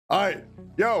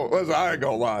Yo, listen, I ain't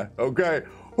gonna lie, okay?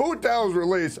 Hu Tao's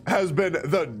release has been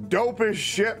the dopest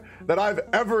shit that I've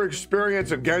ever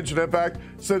experienced in Genshin Impact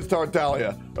since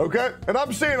Tartaglia, okay? And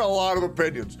I'm seeing a lot of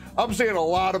opinions. I'm seeing a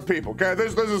lot of people, okay?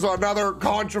 This is another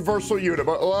controversial unit,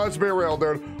 but let's be real,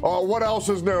 dude. What else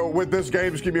is new with this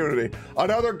game's community?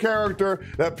 Another character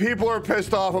that people are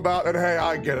pissed off about, and hey,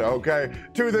 I get it, okay?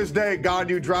 To this day,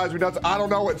 Ganyu drives me nuts. I don't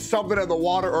know, it's something in the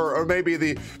water, or maybe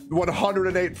the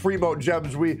 108 free mode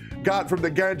gems we got from the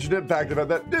Genshin Impact event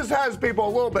that just has people a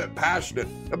little bit passionate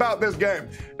about this game.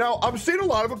 Now, I'm seeing a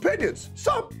lot of opinions.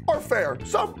 Some are fair,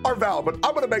 some are valid, but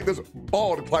I'm gonna make this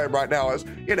bold claim right now, as,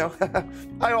 you know,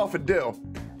 I often do.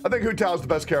 I think Hu Tao is the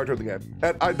best character in the game,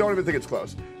 and I don't even think it's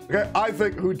close, okay? I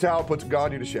think Hu Tao puts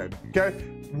Ganyu to shame, okay?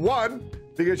 1,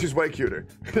 because she's way cuter.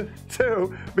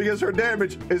 2, because her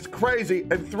damage is crazy.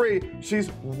 And 3, she's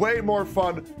way more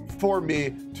fun for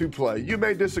me to play. You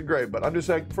may disagree, but I'm just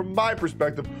saying, from my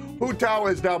perspective, Hu Tao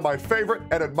is now my favorite,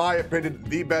 and in my opinion,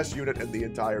 the best unit in the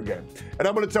entire game. And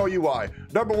I'm gonna tell you why.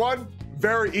 Number 1,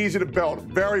 very easy to build,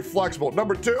 very flexible.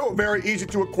 Number 2, very easy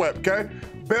to equip, okay?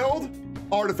 Build,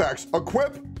 artifacts,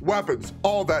 equip, weapons,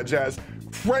 all that jazz.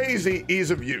 Crazy ease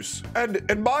of use. And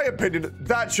in my opinion,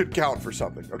 that should count for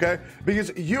something, okay? Because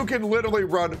you can literally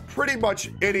run pretty much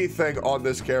anything on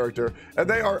this character, and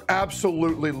they are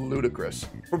absolutely ludicrous.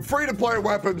 From free-to-play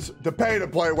weapons to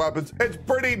pay-to-play weapons, it's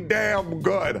pretty damn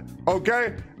good,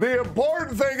 okay? The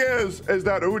important thing is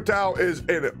that Hu Tao is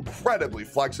incredibly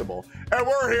flexible, and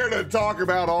we're here to talk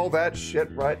about all that shit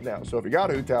right now. So if you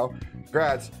got Hu Tao,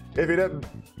 congrats. If you didn't,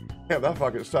 damn, that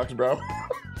fucking sucks, bro.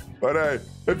 But hey,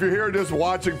 if you're here just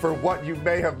watching for what you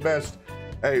may have missed,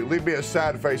 hey, leave me a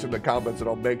sad face in the comments and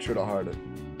I'll make sure to heart it.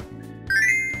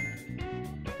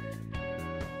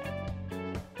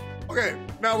 Okay,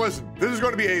 now listen, this is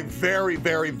going to be a very,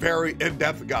 very, very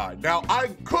in-depth guide. Now, I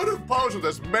could have posted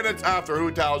this minutes after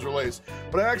Hu Tao's release,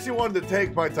 but I actually wanted to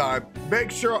take my time,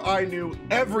 make sure I knew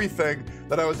everything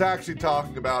that I was actually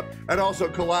talking about, and also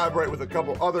collaborate with a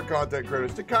couple other content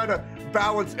creators to kind of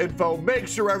balance info, make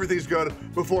sure everything's good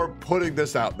before putting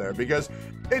this out there. Because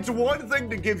it's one thing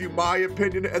to give you my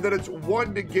opinion, and then it's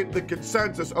one to get the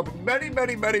consensus of many,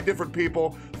 many, many different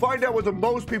people, find out what the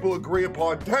most people agree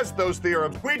upon, test those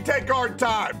theorems. We take our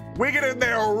time. We get in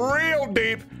there real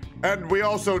deep, and we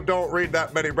also don't read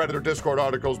that many Reddit or Discord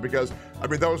articles because, I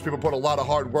mean, those people put a lot of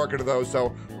hard work into those,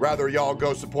 so rather y'all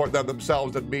go support them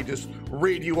themselves than me just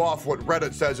read you off what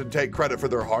Reddit says and take credit for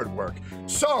their hard work.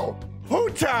 So, Hu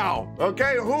Tao,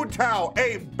 okay? Hu Tao,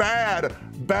 a bad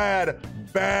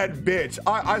bitch.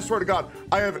 I swear to God,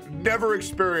 I have never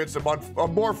experienced a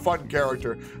more fun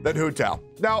character than Hu Tao.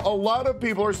 Now, a lot of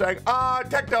people are saying,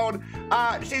 Tectone,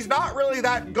 she's not really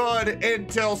that good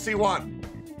until C1.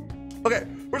 Okay,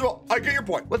 first of all, I get your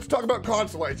point. Let's talk about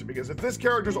constellation, because if this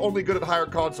character's only good at higher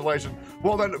constellation,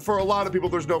 well then, for a lot of people,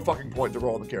 there's no fucking point to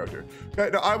rolling the character.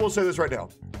 Okay, now I will say this right now.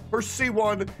 Her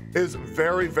C1 is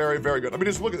very, very, very good. I mean,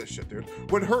 just look at this shit, dude.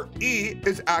 When her E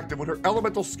is active, when her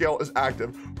elemental skill is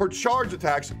active, her charge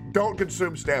attacks don't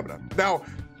consume stamina. Now,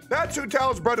 that's Hu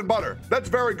Tao's bread and butter. That's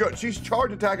very good. She's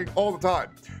charge attacking all the time.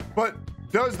 But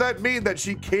does that mean that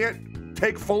she can't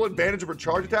take full advantage of her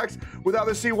charge attacks without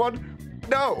the C1?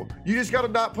 No, you just gotta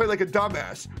not play like a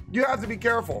dumbass. You have to be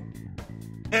careful.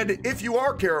 And if you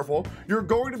are careful, you're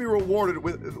going to be rewarded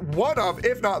with one of,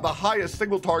 if not the highest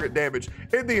single target damage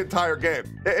in the entire game,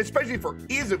 especially for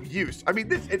ease of use. I mean,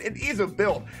 this and ease of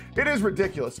build, it is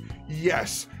ridiculous.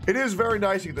 Yes, it is very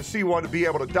nice to get the C1 to be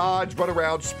able to dodge, run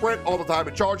around, sprint all the time,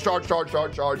 and charge,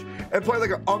 and play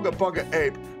like an unga bunga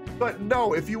ape. But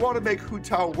no, if you want to make Hu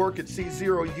Tao work at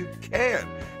C0, you can.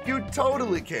 You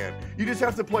totally can. You just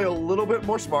have to play a little bit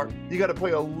more smart. You got to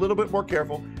play a little bit more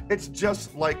careful. It's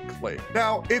just like Clay.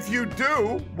 Now, if you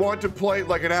do want to play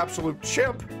like an absolute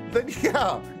chimp, then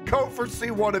yeah, go for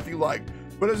C1 if you like.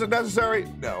 But is it necessary?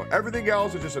 No. Everything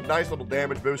else is just a nice little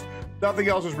damage boost. Nothing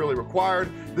else is really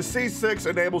required. The C6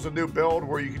 enables a new build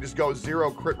where you can just go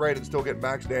 0 crit rate and still get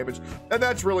max damage. And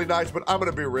that's really nice, but I'm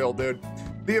gonna be real, dude.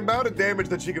 The amount of damage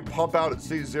that she can pump out at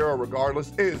C0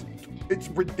 regardless it's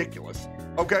ridiculous,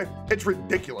 okay? It's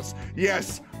ridiculous.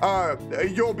 Yes,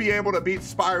 you'll be able to beat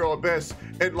Spiral Abyss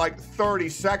in like 30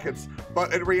 seconds,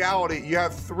 but in reality, you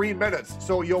have 3 minutes,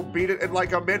 so you'll beat it in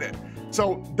like a minute.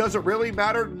 So does it really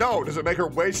matter? No. Does it make her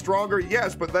way stronger?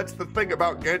 Yes, but that's the thing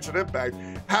about Genshin Impact.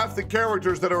 Half the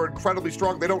characters that are incredibly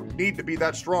strong, they don't need to be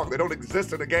that strong. They don't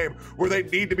exist in a game where they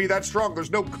need to be that strong.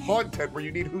 There's no content where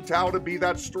you need Hu Tao to be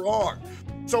that strong.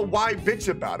 So why bitch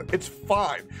about it? It's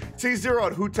fine. C0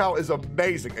 on Hu Tao is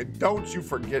amazing, and don't you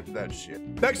forget that shit.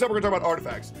 Next up, we're gonna talk about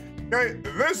artifacts. Okay,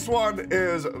 this one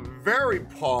is very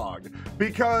pog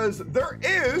because there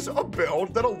is a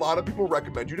build that a lot of people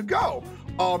recommend you to go.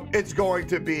 It's going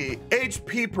to be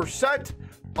HP percent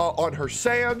on her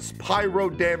sands, pyro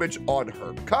damage on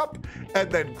her cup,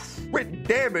 and then crit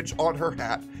damage on her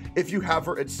hat if you have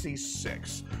her at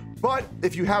C6. But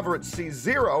if you have her at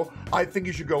C0, I think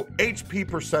you should go HP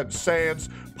percent sands,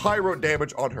 pyro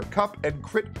damage on her cup, and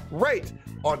crit rate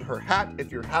on her hat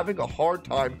if you're having a hard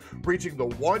time reaching the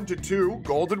 1-to-2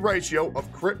 golden ratio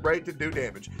of crit rate to do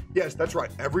damage. Yes, that's right.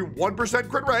 Every 1%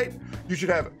 crit rate, you should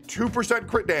have 2%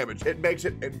 crit damage. It makes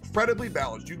it incredibly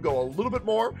balanced. You can go a little bit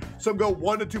more, some go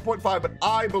 1 to 2.5, but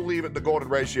I believe in the golden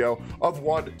ratio of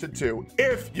 1-to-2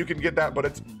 if you can get that, but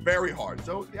it's very hard.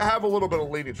 So have a little bit of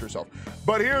lenience yourself.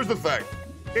 But here's the thing.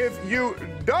 If you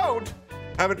don't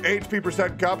have an HP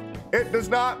percent cup, it does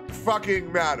not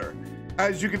fucking matter.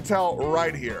 As you can tell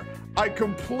right here, I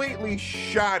completely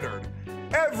shattered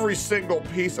every single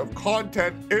piece of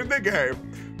content in the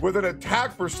game with an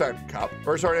attack percent cup,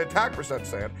 or sorry, an attack percent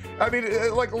sand. I mean,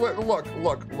 like, look.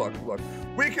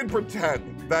 We can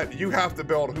pretend that you have to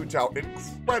build Hu Tao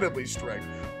incredibly strict,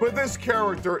 but this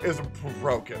character is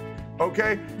broken,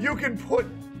 okay? You can put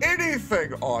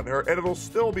anything on her and it'll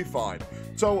still be fine.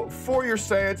 So for your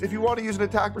sands, if you want to use an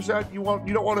attack percent, you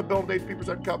don't want to build an HP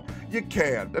percent cup, you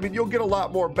can. I mean, you'll get a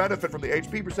lot more benefit from the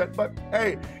HP percent, but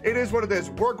hey, it is what it is.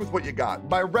 Work with what you got.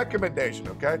 My recommendation,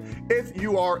 okay? If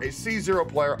you are a C0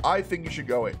 player, I think you should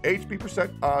go a HP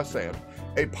percent sand,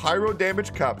 a pyro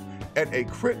damage cup, and a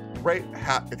crit rate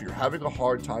hat if you're having a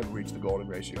hard time to reach the golden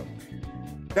ratio.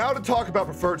 Now to talk about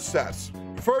preferred sets.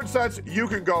 Preferred sets, you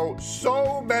can go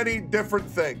so many different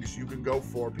things. You can go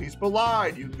 4-piece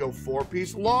Belied, you can go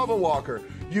 4-piece Lava Walker,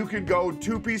 you can go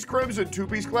 2-piece Crimson,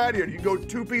 2-piece Gladiator, you can go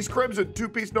 2-piece Crimson,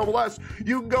 2-piece Noblesse,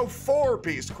 you can go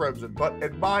 4-piece Crimson. But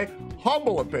in my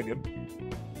humble opinion,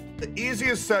 the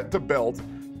easiest set to build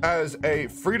as a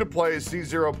free-to-play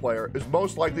C0 player is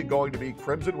most likely going to be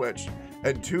Crimson Witch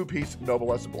and 2-piece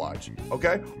Noblesse Oblige,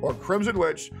 okay? Or Crimson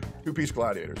Witch, 2-piece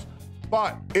Gladiators.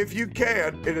 But if you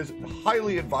can, it is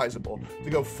highly advisable to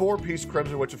go 4-piece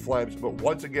Crimson Witch of Flames. But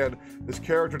once again, this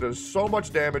character does so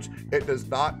much damage, it does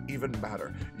not even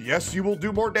matter. Yes, you will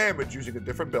do more damage using a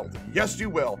different build. Yes, you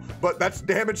will. But that's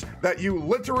damage that you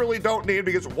literally don't need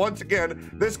because once again,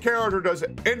 this character does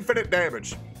infinite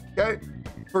damage. Okay?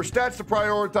 For stats to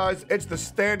prioritize, it's the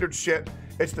standard shit.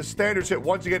 It's the standard shit.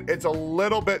 Once again, it's a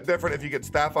little bit different if you get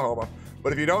Staff of Homa.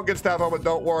 But if you don't get Staff of Homa,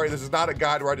 don't worry. This is not a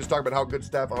guide where I just talk about how good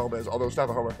Staff of Homa is, although Staff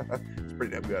of Homa is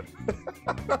pretty damn good.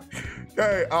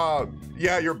 Okay,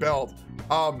 yeah, your build.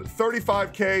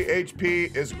 35k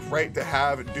HP is great to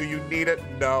have. Do you need it?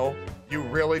 No, you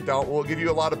really don't. Will it give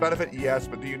you a lot of benefit? Yes,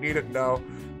 but do you need it? No.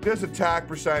 Just attack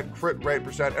percent, crit rate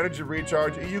percent, energy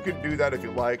recharge. You can do that if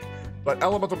you like. But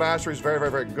Elemental Mastery is very, very,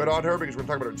 very good on her because we're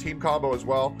talking about her team combo as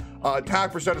well.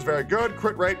 Attack percent is very good.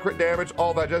 Crit rate, crit damage,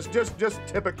 all that. Just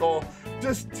typical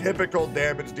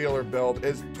damage dealer build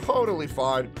is totally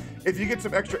fine. If you get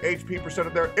some extra HP percent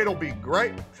in there, it'll be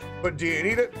great. But do you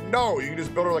need it? No, you can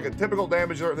just build her like a typical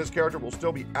damage dealer, and this character will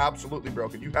still be absolutely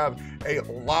broken. You have a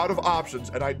lot of options,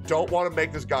 and I don't want to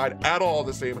make this guide at all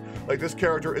the same. Like, this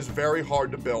character is very hard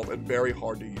to build and very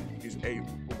hard to use. He's a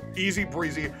easy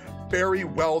breezy, very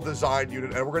well-designed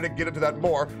unit, and we're going to get into that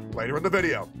more later in the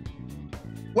video.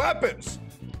 Weapons.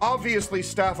 Obviously,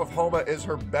 Staff of Homa is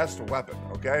her best weapon,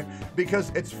 okay?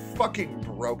 Because it's fucking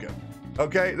broken,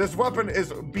 okay? This weapon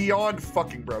is beyond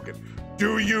fucking broken.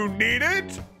 Do you need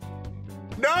it?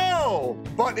 No!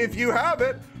 But if you have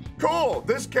it, cool.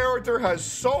 This character has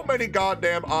so many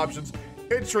goddamn options,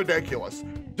 it's ridiculous.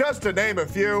 Just to name a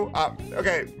few,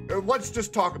 okay, let's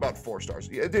just talk about 4 stars.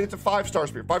 It's a 5-star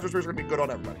spear. 5-star spears are gonna be good on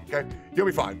everybody, okay? You'll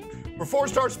be fine. For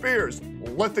 4-star spears,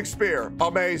 Lithic Spear,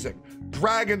 amazing.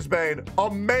 Dragon's Bane,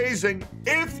 amazing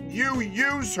if you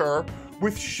use her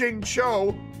with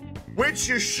Xingqiu, which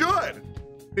you should,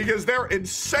 because they're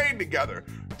insane together.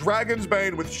 Dragon's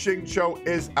Bane with Xingqiu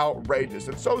is outrageous,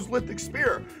 and so is Lithic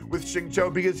Spear with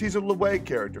Xingqiu because he's a Lue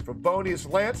character. Favonius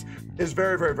Lance is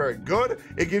very, very, very good.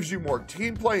 It gives you more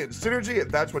team play and synergy if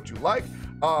that's what you like.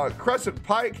 Crescent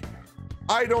Pike,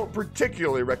 I don't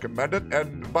particularly recommend it,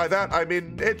 and by that I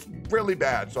mean it's really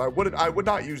bad, so I would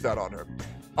not use that on her.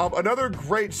 Another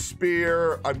great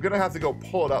spear, I'm gonna have to go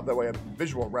pull it up, that way I have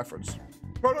visual reference.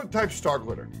 Prototype Star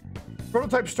Glitter.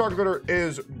 Prototype Star Glitter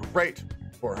is great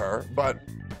for her, but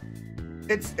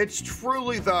it's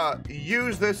truly the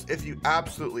use this if you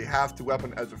absolutely have to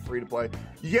weapon as a free-to-play.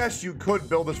 Yes, you could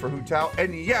build this for Hu Tao,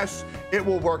 and yes, it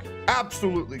will work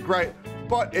absolutely great.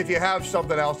 But if you have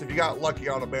something else, if you got lucky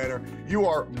on a banner, you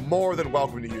are more than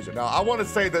welcome to use it. Now, I want to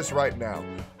say this right now.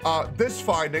 this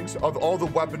findings of all the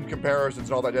weapon comparisons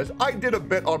and all that is, I did a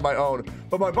bit on my own,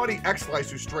 but my buddy Xlice,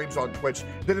 who streams on Twitch,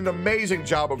 did an amazing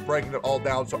job of breaking it all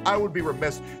down, so I would be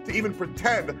remiss to even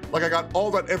pretend like I got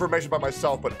all that information by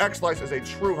myself. But Xlice is a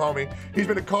true homie. He's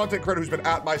been a content creator who's been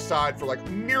at my side for like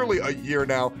nearly a year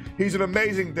now. He's an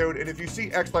amazing dude, and if you see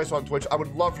Xlice on Twitch, I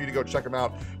would love for you to go check him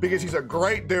out, because he's a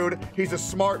great dude, he's a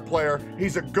smart player,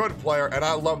 he's a good player, and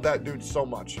I love that dude so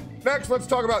much. Next, let's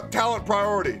talk about talent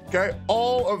priority, okay?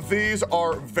 All of these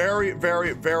are very,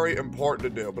 very, very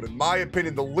important to do, but in my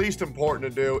opinion, the least important to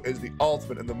do is the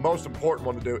ultimate, and the most important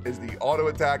one to do is the auto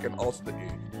attack and also the E.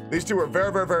 These two are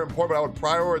very, very, very important, but I would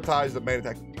prioritize the main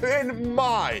attack. In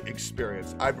my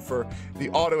experience, I prefer the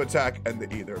auto attack and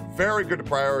the E. They're very good to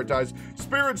prioritize.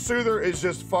 Spirit Soother is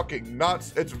just fucking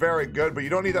nuts. It's very good, but you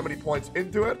don't need that many points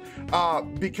into it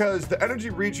because the energy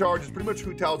recharge is pretty much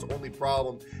Hu Tao's only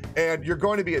problem, and you're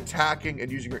going to be attacking and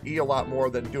using your E a lot more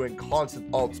than doing constant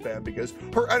alt spam, because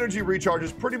her energy recharge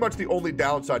is pretty much the only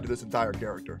downside to this entire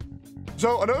character.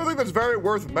 So another thing that's very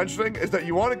worth mentioning is that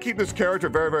you want to keep this character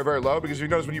very, very, very low, because you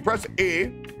notice when you press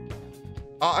E,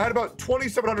 I had about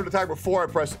 2,700 attack before I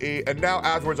pressed E, and now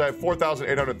afterwards I have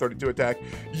 4,832 attack.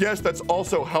 Yes, that's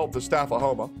also helped the Staff of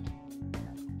Homa.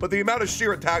 But the amount of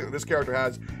sheer attack that this character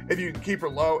has, if you can keep her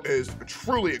low, is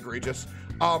truly egregious.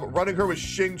 Running her with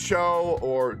Xingqiu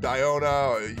or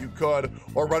Diona, you could,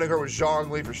 or running her with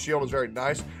Zhongli for shield is very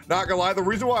nice. Not gonna lie, the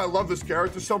reason why I love this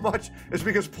character so much is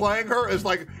because playing her is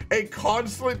like a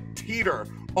constant teeter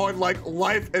on like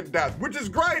life and death, which is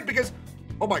great because,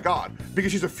 oh my God,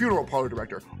 because she's a funeral parlor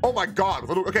director. Oh my God,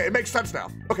 okay, it makes sense now.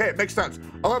 Okay, it makes sense.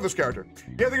 I love this character.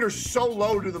 You have to get her so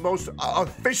low to do the most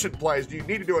efficient plays. Do you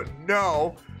need to do it?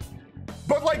 No.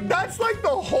 But like, that's like the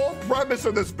whole premise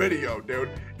of this video, dude,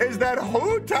 is that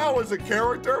Hu Tao is a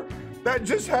character that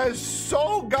just has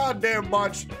so goddamn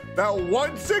much that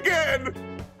once again,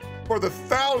 for the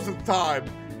 1,000th time,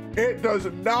 it does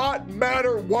not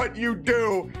matter what you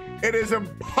do. It is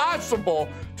impossible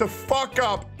to fuck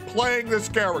up playing this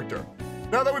character.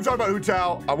 Now that we've talked about Hu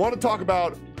Tao, I want to talk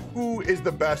about who is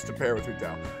the best to pair with Hu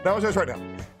Tao. Now, I'll say this right now.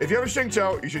 If you have a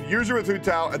Xingqiu, you should use her with Hu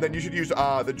Tao, and then you should use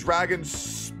the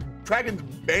Dragon's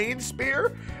Bane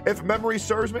Spear, if memory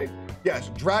serves me. Yes,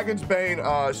 Dragon's Bane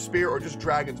Spear, or just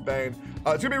Dragon's Bane.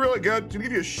 It's gonna be really good. It's gonna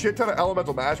give you a shit ton of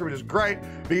elemental mastery, which is great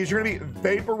because you're gonna be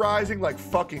vaporizing like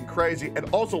fucking crazy. And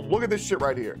also, look at this shit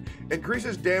right here.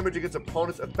 Increases damage against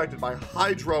opponents affected by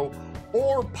Hydro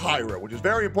or Pyro, which is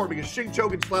very important because Xingqiu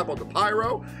can slap on the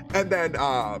Pyro, and then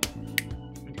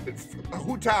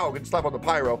Hu Tao can slap on the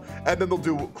Pyro, and then they'll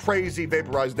do crazy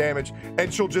vaporized damage,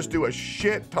 and she'll just do a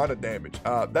shit ton of damage.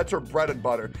 That's her bread and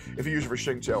butter if you use her for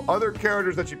Xingqiu. Other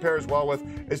characters that she pairs well with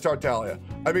is Tartaglia.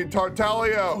 I mean,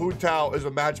 Tartaglia Hu Tao is a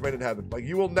match made in heaven. Like,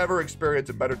 you will never experience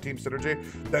a better team synergy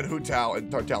than Hu Tao and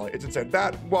Tartaglia. It's insane.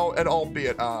 That, well, and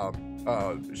albeit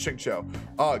Xingqiu.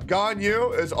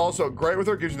 Ganyu is also great with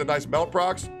her, gives you the nice melt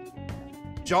procs.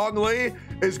 Zhongli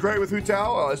is great with Hu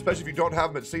Tao, especially if you don't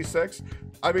have him at C6.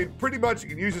 I mean, pretty much you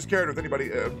can use this character with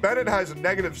anybody. Bennett has a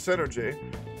negative synergy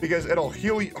because it'll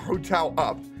heal Hu Tao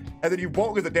up, and then you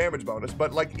won't get the damage bonus,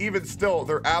 but like even still,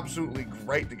 they're absolutely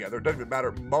great together. It doesn't even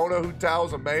matter. Mona Hu Tao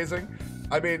is amazing.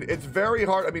 I mean, it's very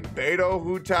hard. I mean, Beidou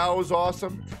Hu Tao is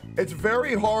awesome. It's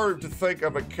very hard to think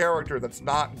of a character that's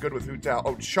not good with Hu Tao.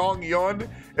 Oh, Chong Yun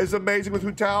is amazing with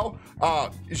Hu Tao.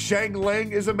 Zhang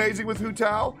Ling is amazing with Hu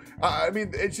Tao. I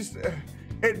mean, it's just...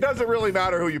 It doesn't really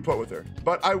matter who you put with her,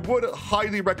 but I would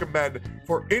highly recommend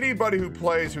for anybody who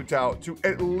plays Hu Tao to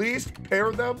at least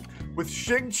pair them with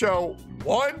Xingqiu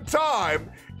one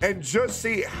time and just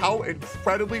see how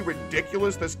incredibly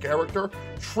ridiculous this character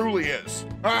truly is.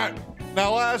 All right,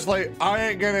 now lastly, I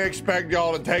ain't gonna expect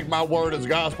y'all to take my word as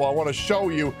gospel. I wanna show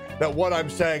you that what I'm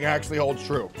saying actually holds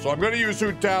true. So I'm gonna use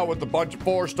Hu Tao with a bunch of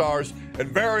 4 stars in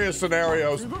various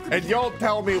scenarios, and y'all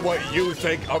tell me what you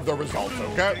think of the results,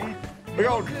 okay? We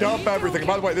gonna dump everything.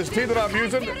 By the way, this team that I'm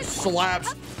using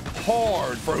slaps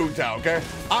hard for Hu Tao, okay?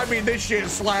 I mean, this shit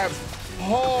slaps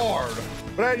hard.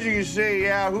 But as you can see,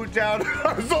 yeah, Hu Tao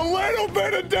does a little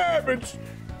bit of damage.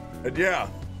 And yeah,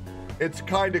 it's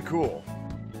kind of cool.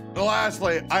 And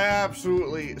lastly, I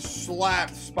absolutely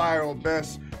slapped Spiral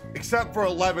Abyss, except for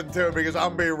 11-2, because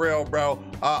I'm being real, bro.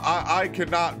 I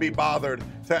cannot be bothered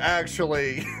to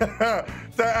actually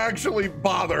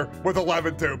bother with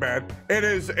 11-2, man. It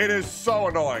is so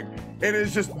annoying. It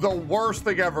is just the worst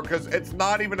thing ever, because it's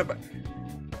not even about...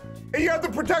 And you have to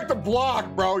protect the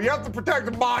block, bro. You have to protect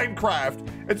the Minecraft.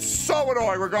 It's so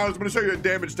annoying. Regardless, I'm gonna show you a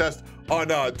damage test on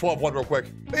 12-1 real quick.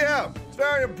 But yeah, it's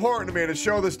very important to me to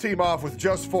show this team off with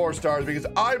just 4 stars because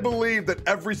I believe that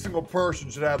every single person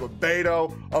should have a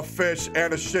Beto, a Fish,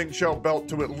 and a Xingqiu belt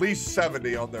to at least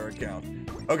 70 on their account.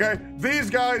 Okay, these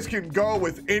guys can go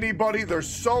with anybody. They're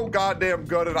so goddamn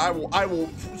good, and I will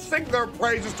sing their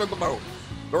praises to the moon.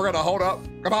 We're gonna hold up.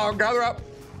 Come on, gather up.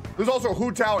 There's also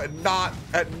Hu Tao at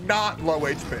not low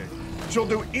HP. She'll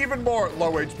do even more at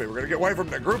low HP. We're gonna get away from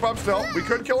the group up still. We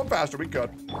could kill him faster. We could.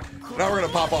 Now we're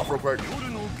gonna pop off real quick.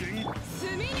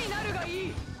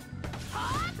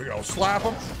 We're gonna slap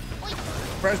him.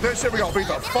 Press this shit. We're gonna beat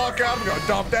the fuck out of him. We're gonna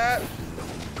dump that,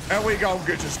 and we gonna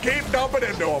just keep dumping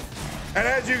into him. And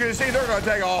as you can see, they're gonna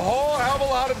take a whole hell of a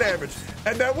lot of damage.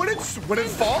 And then when it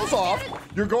falls off,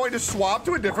 you're going to swap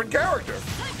to a different character.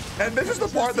 And this is the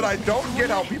part that I don't get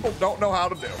how people don't know how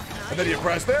to do. And then you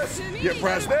press this, you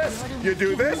press this, you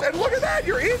do this, and look at that,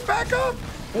 your E's back up.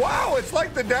 Wow, it's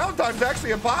like the downtime's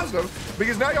actually a positive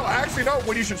because now you'll actually know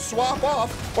when you should swap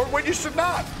off or when you should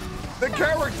not. The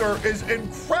character is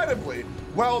incredibly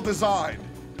well designed.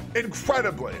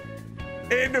 Incredibly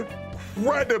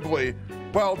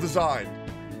well designed.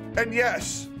 And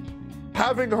yes,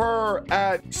 having her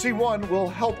at C1 will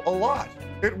help a lot.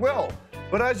 It will.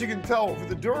 But as you can tell, for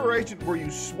the duration where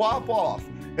you swap off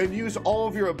and use all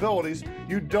of your abilities,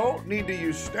 you don't need to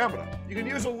use stamina. You can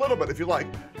use a little bit if you like,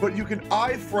 but you can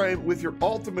iframe with your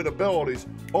ultimate abilities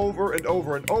over and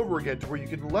over and over again to where you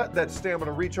can let that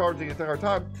stamina recharge the entire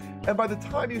time. And by the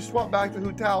time you swap back to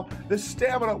Hu Tao, the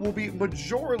stamina will be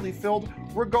majorly filled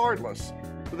regardless.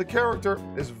 So the character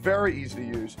is very easy to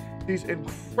use. He's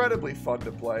incredibly fun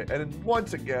to play. And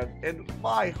once again, in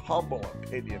my humble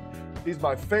opinion, he's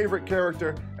my favorite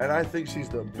character, and I think she's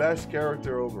the best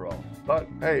character overall. But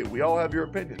hey, we all have your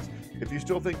opinions. If you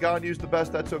still think Ganyu's the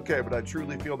best, that's okay. But I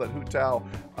truly feel that Hu Tao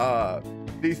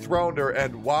dethroned her,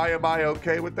 and why am I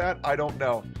okay with that? I don't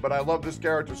know. But I love this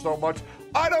character so much,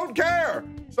 I don't care.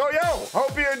 So yo,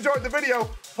 hope you enjoyed the video.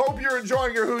 Hope you're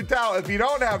enjoying your Hu Tao. If you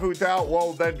don't have Hu Tao,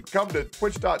 well then come to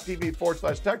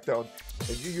twitch.tv/Tectone,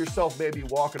 and you yourself may be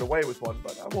walking away with one,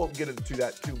 but I won't get into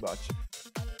that too much.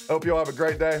 Hope you all have a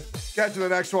great day. Catch you in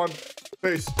the next one.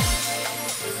 Peace.